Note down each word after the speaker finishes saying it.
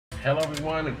Hello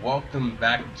everyone and welcome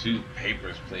back to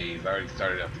Papers, Please. I already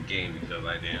started up the game because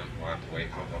I didn't want to wait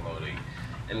for the loading.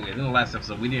 Anyway, in the last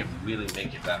episode we didn't really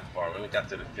make it that far. We only got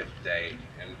to the 5th day,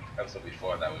 and episode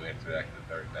before that we made it to like the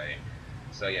 3rd day.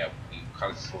 So yeah, we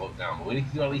kind of slowed down. But we need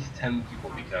to do at least 10 people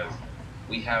because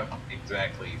we have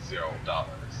exactly $0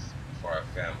 for our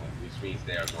family, which means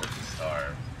they are going to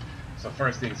starve. So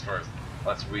first things first,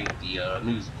 let's read the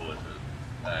news bulletin.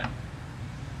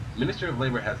 Ministry of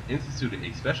Labor has instituted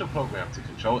a special program to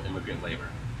control immigrant labor.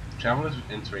 Travelers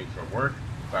entering for work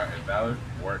require a valid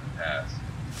work pass.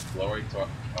 Glory to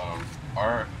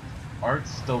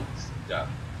Artstoksan.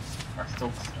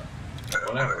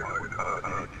 Whatever.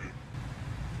 I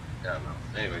don't know.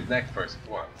 Anyway, next person.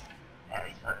 Come on.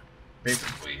 Paper,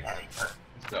 please. Let's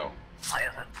go.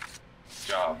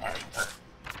 Job.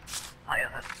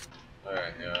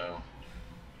 Alright,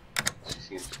 she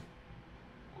seems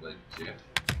legit.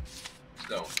 Let's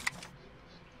go.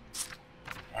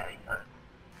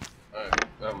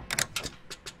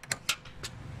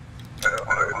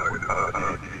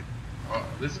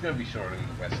 This is gonna be shorter than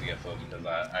the rest of the episode because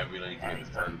I really need to get this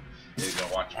done. I need to go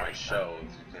watch my shows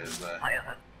because I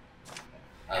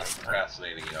was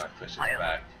procrastinating. You know, I pushed it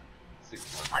back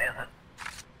 6 months.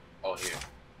 Oh, here.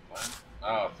 What?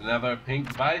 Oh, it's another pink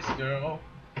vice girl.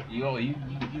 You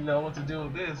know what to do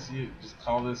with this. You just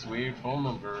call this weird phone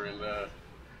number and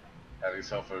have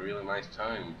yourself a really nice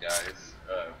time, guys.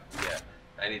 Yeah,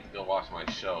 I need to go watch my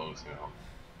shows, you know.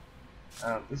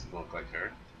 This doesn't look like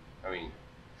her. I mean,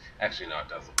 actually no, it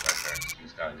does look like her.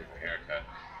 She's got a different haircut.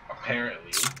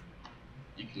 Apparently,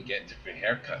 you can get different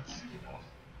haircuts, you know.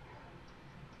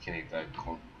 Can eat that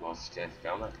well, she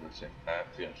found that check that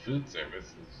food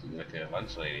service. She's like a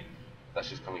lunch lady. I thought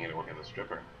she was coming here to work as a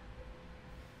stripper.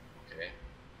 Okay.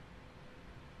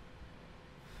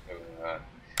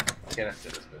 Okay, that's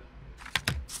it. That's good.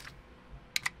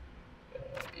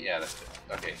 Yeah, that's it.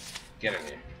 Okay, get in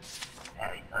here.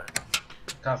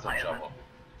 Cause some trouble.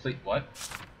 Please, what?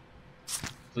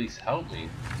 Please help me.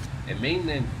 A man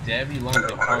named Debbie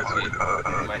London promised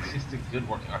my sister good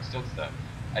work in Artstoksan.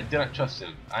 I did not trust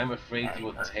him. I'm afraid he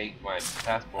will take my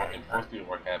passport and force me to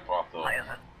work at a brothel.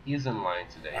 He is in line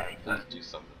today. Please do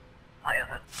something.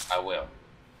 I will.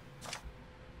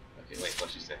 Okay, wait,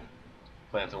 what's she saying?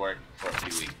 Plan to work for a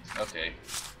few weeks. Okay.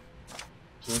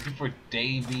 So looking for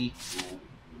Davy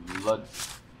Lud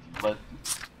whatever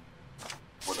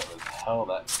the hell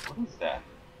that, what is that?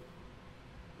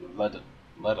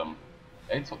 Ludum.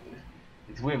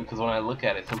 It's weird because when I look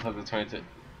at it, sometimes it turns to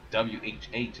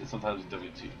WHH and sometimes it's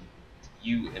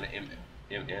W2U and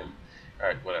MM.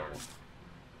 Alright, whatever.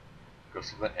 Go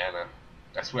see that Anna.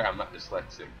 I swear I'm not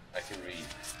dyslexic. I can read,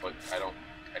 but I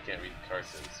can't read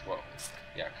cursive. Well,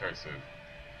 yeah, cursive.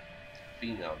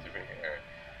 Female, different hair.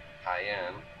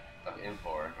 Hyan of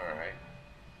Impor, alright.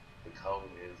 The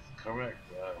code is correct.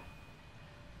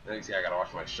 Then you see I gotta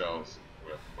watch my shows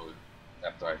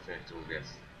after I finish doing this.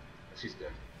 She's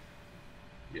good.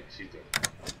 Yeah, she's good.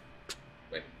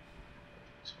 Wait.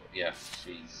 Yeah,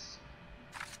 she's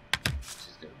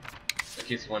good. In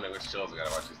case you wonder which shows I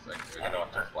gotta watch this thing. I gotta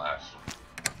watch The Flash.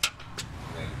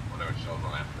 And then whatever shows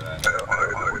on after that.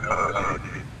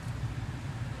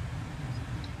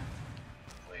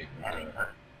 Wait,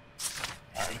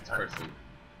 this person.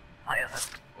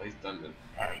 Well, he's done this.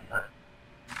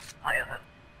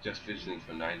 Just fidgeting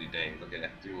for 90 days. Look at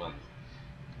that, 3 months.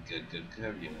 Good,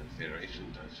 you know,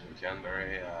 Federation, Dutch,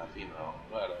 Canberra, female,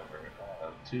 whatever.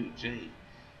 2J,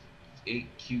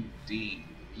 8QD,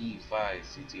 E5,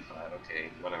 CT5, okay,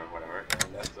 whatever.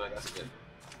 That's good.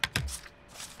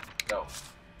 Go.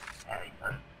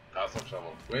 Cause some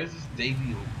trouble. Where's this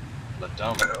Davy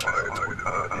Ladum?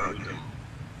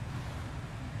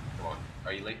 Come on.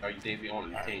 Are you late? Are you Davy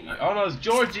on? Oh no, it's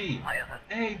Georgie!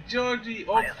 Hey Georgie,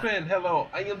 old friend, hello.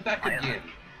 I am back again.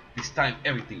 This time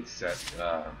everything's set.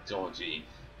 Georgie,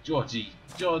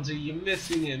 you're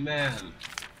missing it, man.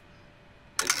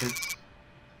 And kids,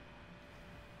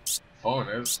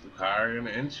 foreigners require an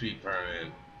entry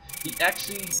permit.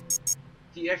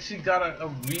 He actually got a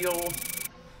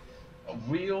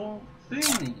real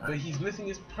thing, but he's missing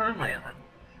his permit.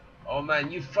 Oh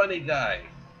man, you funny guy.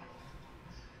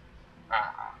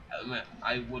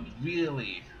 I would let him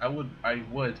in. I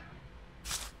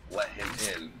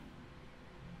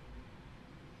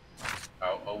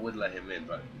would let him in,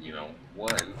 but you know,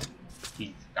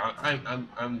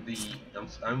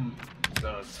 I'm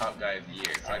the top guy of the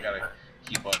year, so I gotta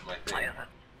keep up my thing.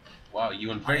 Wow,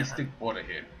 you're on very strict border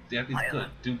here. That is good.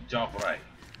 Do job right.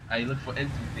 I look for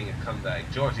anything that comes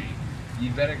back. Georgie,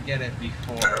 you better get it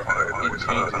before it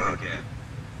changes again.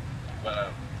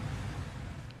 But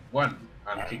one,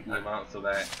 I'm kicking him out so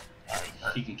that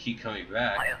he can keep coming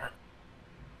back.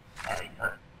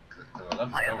 Because I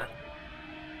love his coming.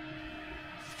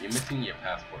 You're missing your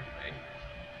passport, mate.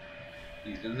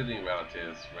 He's visiting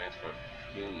relatives, rents for a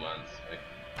few months.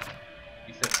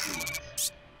 He said 2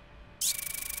 months.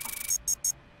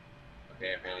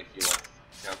 Okay, apparently a few months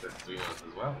counts as 3 months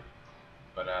as well.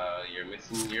 But you're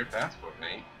missing your passport,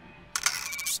 mate.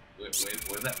 Where's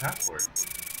that passport?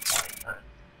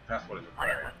 Passport is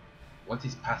required. What's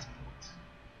his passport?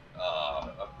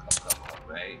 Come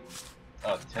on, mate.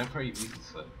 Oh, temporary visa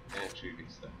slip. Entry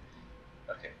visa.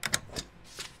 Okay.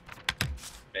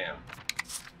 Bam.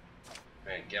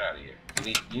 Man, get out of here.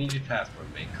 You need your passport,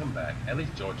 mate. Come back. At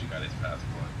least Georgia got his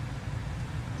passport.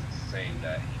 Saying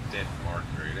that he did mark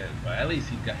where it is, but at least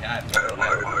he had it.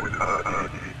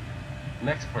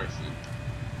 Next person.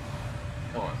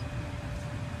 Come on.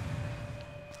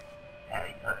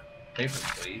 Papers,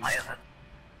 please.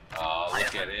 Oh,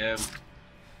 look at him.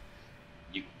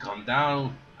 You come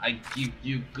down. I give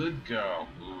you good girl.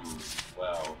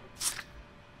 Well.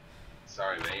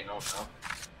 Sorry, mate. No.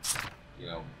 You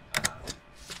know.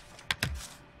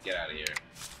 Get out of here.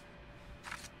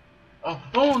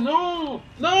 Oh no!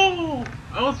 No!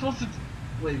 I was supposed to.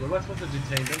 Wait, was I supposed to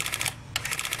detain him?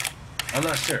 I'm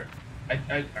not sure. I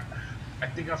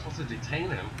think I was supposed to detain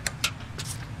him.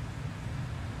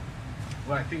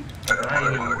 Well, I think I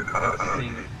have the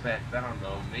same effect. I don't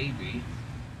know. Maybe.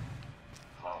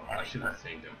 Oh, I should have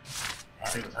detained him.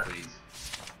 Papers, please.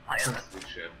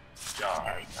 Citizenship. Job.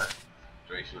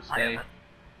 Duration of stay.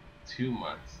 2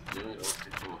 months. You only over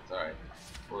 2 months. Alright.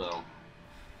 Well.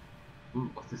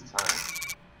 What's this time?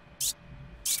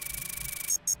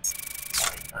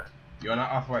 You're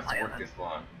not authorized to work this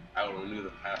long. I will renew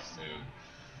the pass soon.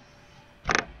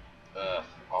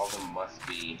 All of them must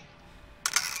be.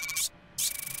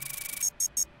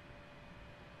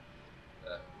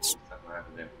 What's that gonna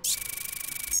happen there?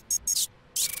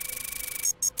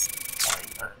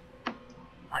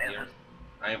 Yeah,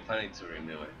 I am planning to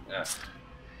renew it.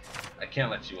 I can't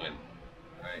let you in.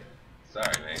 Alright.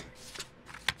 Sorry, mate.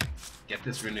 Get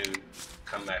this renewed.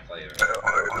 Come back later.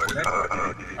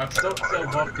 Artstoksan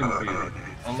welcomes you.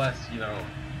 Unless, you know,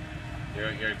 you're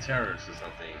a terrorist or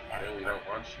something. Then we don't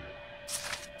want you.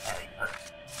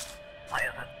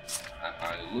 I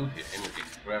move here, immigrate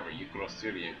forever. You cross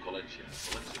Syria and Kolecians.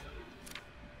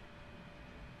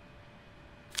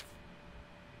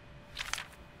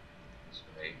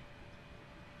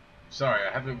 Sorry, I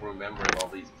haven't remembered all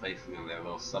these places in their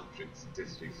little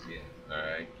districts yet.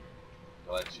 Alright.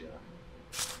 Kolecians.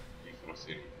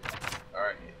 City.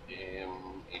 Alright,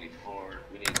 84.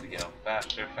 We need to go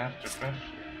faster. That's by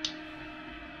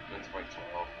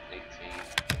 12, 18.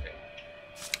 Okay.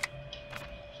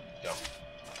 Jump.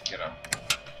 Get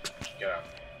up.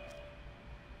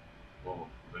 Whoa,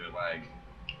 bit of lag.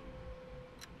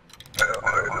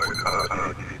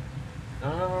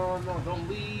 No, don't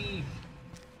leave.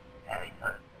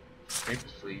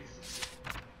 Papers, please.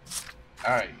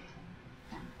 Alright.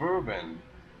 Bourbon.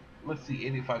 Let's see,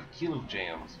 85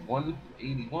 kilograms,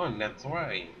 181, that's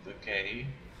right, okay.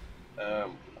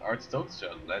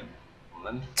 Artstoksan, lend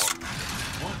for me.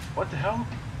 What the hell?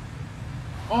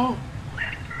 Oh!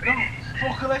 No! For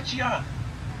Kolecians!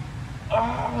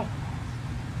 Oh!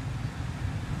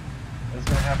 That's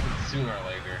gonna happen sooner or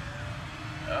later.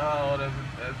 Oh, this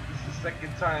is the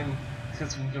second time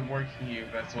since we've been working here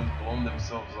that's when blown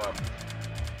themselves up.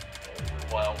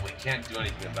 Well, we can't do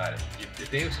anything about it. The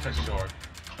day was cut short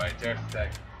by a terrorist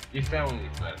attack. Your family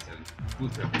needs medicine.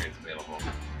 Food therapy is available.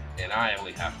 And I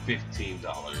only have $15.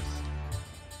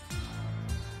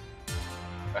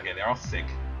 Okay, they're all sick.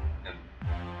 And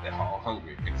they're all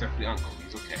hungry. Except for the uncle.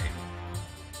 He's okay.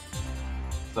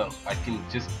 So, I can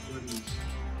just...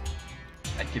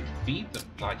 I can feed them.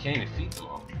 No, I can't even feed them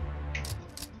all.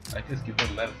 I can just give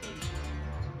them medicine.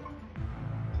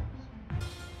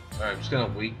 Alright, I'm just gonna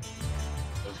wait.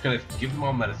 I'm just gonna give them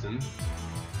all medicine.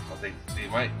 They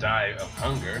might die of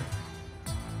hunger,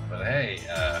 but hey,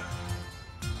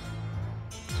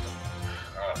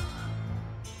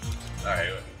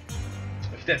 alright,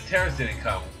 if that terrorist didn't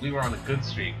come, we were on a good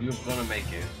streak, we were gonna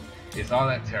make it. It's all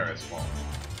that terrorist's fault.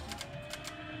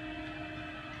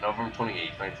 November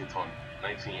 28th,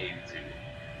 1982.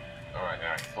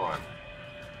 Alright, come on.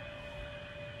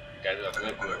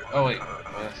 Oh wait,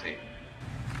 let's see.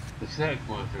 The static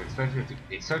going through, especially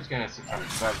a search gun is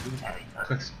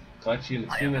quick collection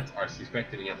units are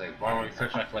suspected against a bomb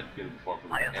research I collected before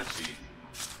from the entries.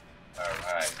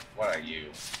 Alright, what are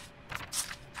you?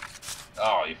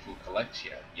 Oh, you're from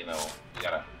Kolecians, you know, we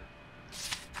gotta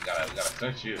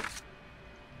search you.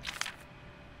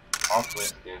 All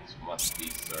Kolecians must be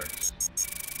searched.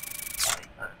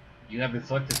 You have been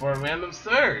selected for a random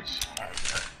search.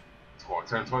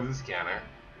 Turn towards the scanner.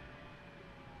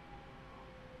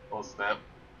 Full step.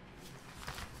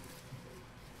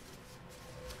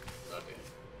 Okay.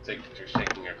 You're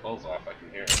shaking your clothes off. I can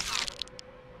hear it.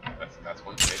 That's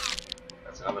one pick.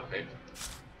 That's another pick.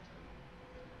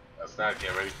 Let's not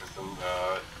get ready for some.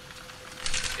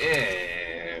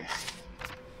 Yeah.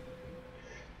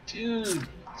 Dude,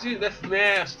 that's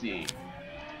nasty.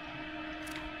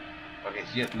 Okay,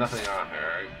 she has nothing on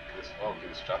her. Can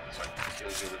just drop this one. Can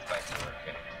we do this back to her?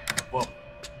 Okay. Well,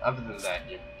 other than that,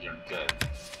 you're good.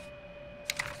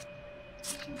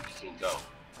 You can go.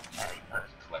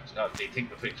 Collect. Oh, they take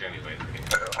the picture anyways. Okay.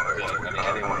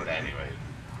 I didn't want that anyways.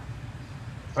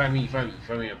 Find me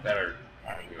a better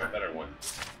one.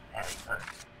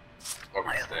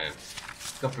 Overstand.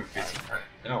 Go for 50.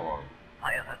 How long?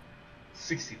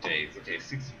 60 days. Okay,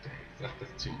 60 days.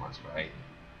 That's too much, right?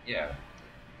 Yeah.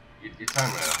 Your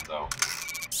time ran out, though.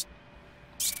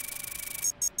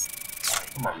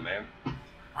 Come on, man.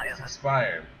 It's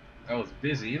expired. I was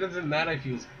busy. It doesn't matter if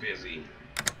he was busy.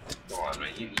 Come on,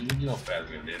 man. You know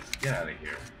faster than this. Get out of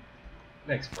here.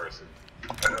 Next person.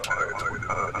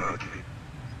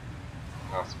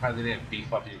 I'm surprised they didn't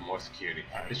beef up even more security.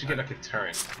 They should get like a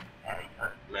turret.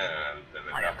 No,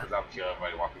 because I'll kill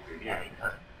everybody walking through here.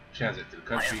 Transit to the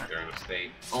country, during the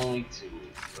state. Only 2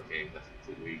 weeks. Okay, that's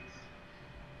 2 weeks.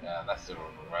 That's the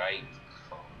right.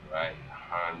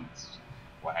 Hans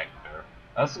Wagner.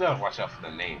 I also gotta watch out for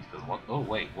the names, because one. Oh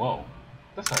wait, whoa,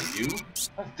 that's not you.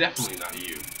 That's definitely not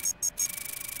you.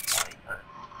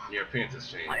 Your appearance has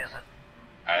changed.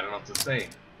 I don't know what to say.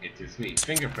 It is me.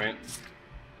 Fingerprint.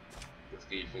 Let's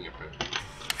get your fingerprint.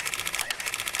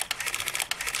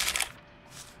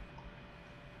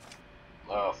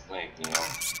 Oh, Snake, you know.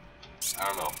 I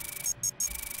don't know.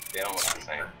 They don't look the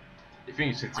same. Your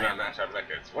fingerprints are on National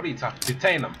Records. What are you talking?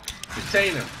 Detain him!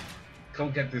 Detain him!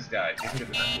 Come get this guy. Come get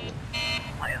this fool.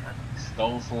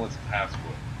 Stole someone's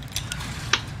passport.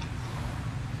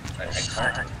 I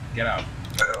can't. Get out.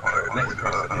 Next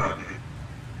person.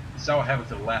 So what happened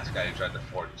to the last guy who tried to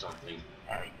forge something?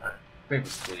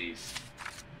 Papers, please.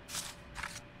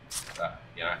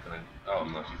 You're not gonna. Oh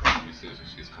no, she's gonna be soon, so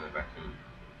she's coming back in.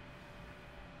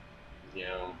 You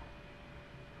know.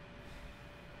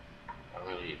 I don't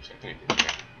really check anything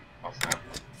here. I'll snap.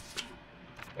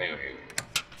 Wait.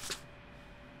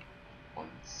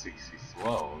 160.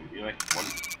 Whoa, you're like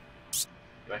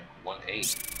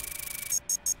 1.8.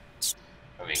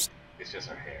 I mean, it's just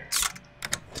her hair.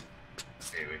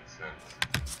 Okay, makes sense.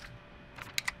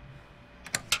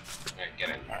 Alright, get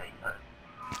in.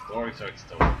 Story starts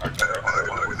to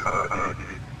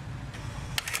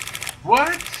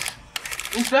What?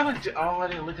 Is that a oh, I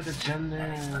didn't look at the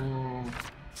gender.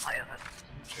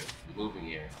 Moving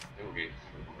here. Okay,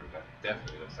 that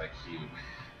definitely looks like you.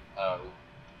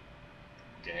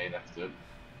 Okay, that's good.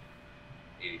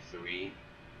 83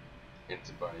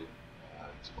 into by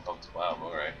 12,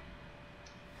 alright.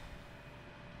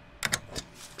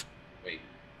 Wait.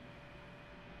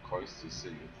 Course to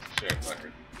city. Sure,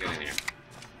 record. Get in here.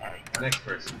 Next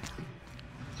person.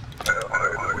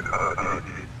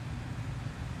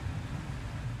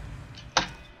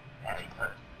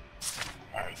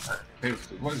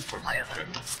 What is person?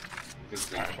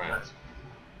 This is France.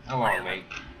 How long, mate?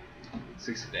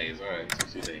 60 days, alright.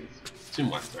 60 days. 2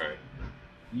 months, alright.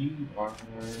 You are.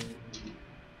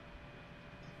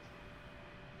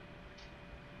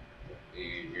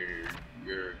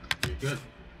 You're good.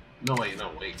 No, wait, no.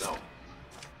 Wait,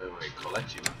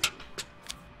 Kolecians.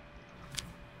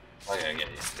 Oh, yeah,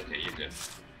 okay, you're good.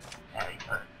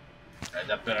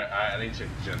 That better. I didn't check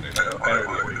the gender. That better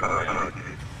be a man.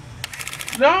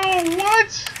 No,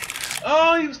 what?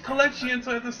 Oh, he was Kolecians,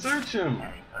 so I had to search him.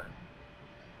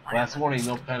 Last warning,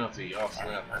 no penalty. Oh,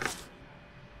 snap.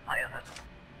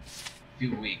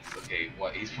 Few weeks. Okay,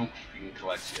 what? He's from freaking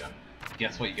Kolecian.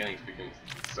 Guess what? You're getting freaking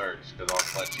searched, because all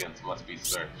Kolecians must be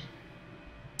searched.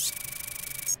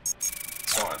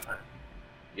 Go on.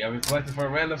 You have been selected for a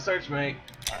random search, mate.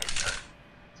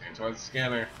 Turn towards the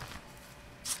scanner.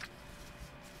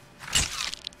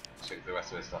 Check the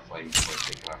rest of his stuff like before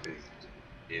taking off his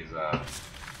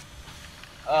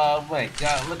oh my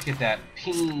god, look at that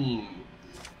peen.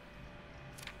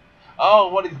 Oh,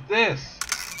 what is this?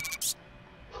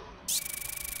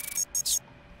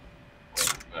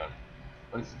 Wait,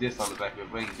 what is this on the back of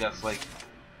his leg? That's like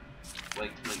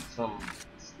some,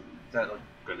 is that like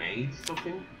grenades or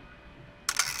something?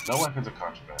 No weapons are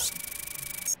contraband.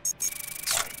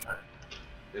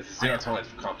 There's 0 tolerance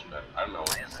for contraband. I don't know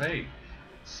what to say.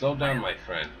 Slow down, my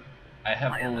friend. I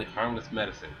have only harmless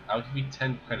medicine. I'll give you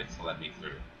 10 credits to let me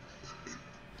through.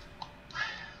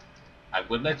 I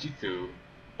would let you through,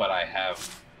 but I have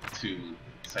 2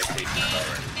 citations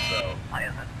already, so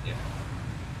yeah.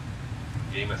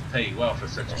 You must pay well for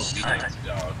such obedience,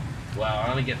 dog. Well, I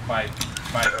only get 5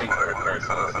 things per person,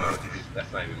 so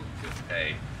that's not even good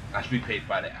pay. I should be paid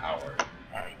by the hour.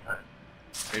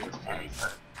 Favors, please.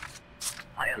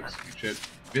 Quick trip.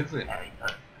 Visit.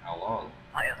 How long?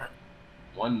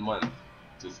 1 month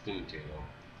to Spoon Table.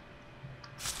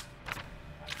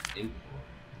 Info.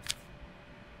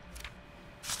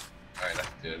 Alright, that's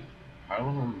good.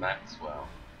 Harlem Maxwell.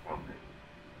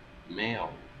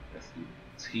 Mail. That's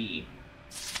T.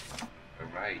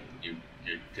 Alright, you're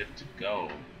good to go.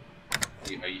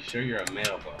 Are you sure you're a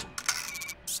male though?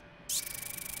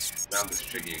 Now I'm just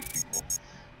triggering people.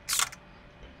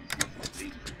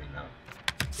 These freaking out.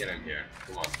 Get in here.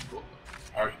 Come on. Cool.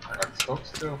 Artstoksan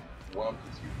still? Welcome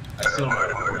to you. I still don't know how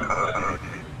to pronounce that.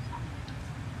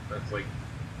 That's like.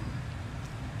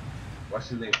 What's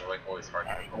his names are like always hard.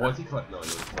 Oh, what's he collect? No, it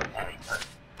was collection.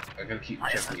 I gotta keep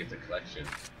checking it's a collection.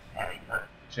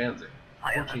 Transit.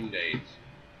 14 days.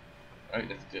 Alright,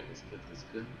 that's good, that's good, that's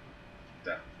good.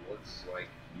 That looks like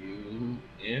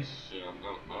you-ish. I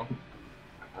don't know.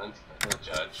 I'm gonna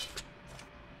judge.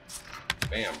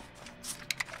 Bam.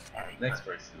 Next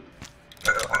person.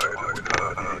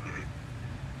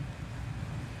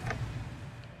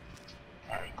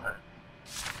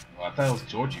 Well, I thought it was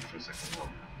Georgie for a second. No.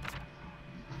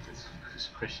 It's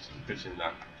Christian. Christian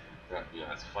not you know,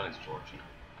 as fun as Georgie.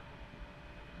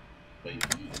 But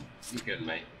you're good,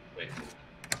 mate. Wait.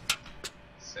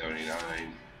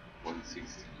 79,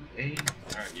 168.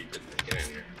 Alright, you're good, mate. Get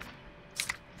in here.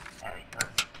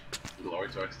 Glory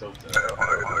to Artstoksan.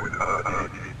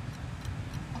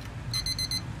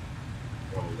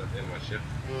 Oh, was that the end of my shift?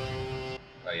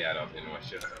 Oh yeah, that was the end of my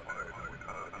shift.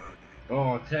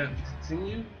 Oh, can't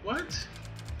continue? What?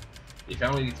 Your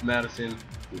family needs Madison.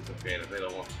 Who's a fan if they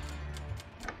don't want.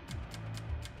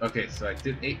 Okay, so I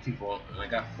did 8 people and I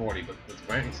got 40, but the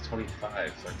rank is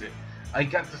 25, so I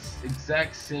got the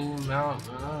exact same amount.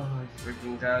 Oh my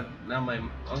freaking god. Now my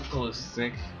uncle is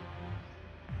sick.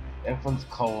 Everyone's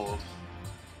cold.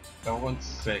 Everyone's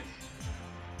sick.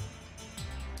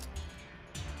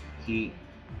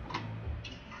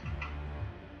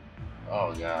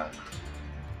 Oh god.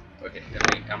 Okay,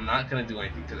 I'm not gonna do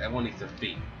anything because everyone needs to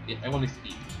feed. Everyone needs to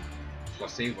eat. So I'll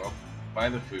save up, buy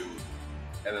the food,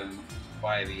 and then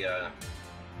buy the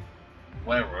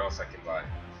whatever else I can buy.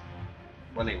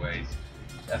 But anyways,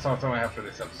 that's all the time I have for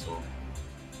this episode.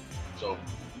 So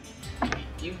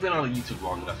you've been on YouTube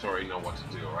long enough to already know what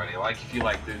to do already. Like if you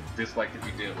liked it, dislike if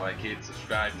you didn't like it,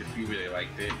 subscribe if you really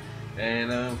liked it,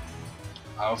 and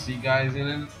I'll see you guys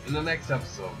in the next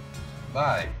episode.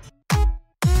 Bye.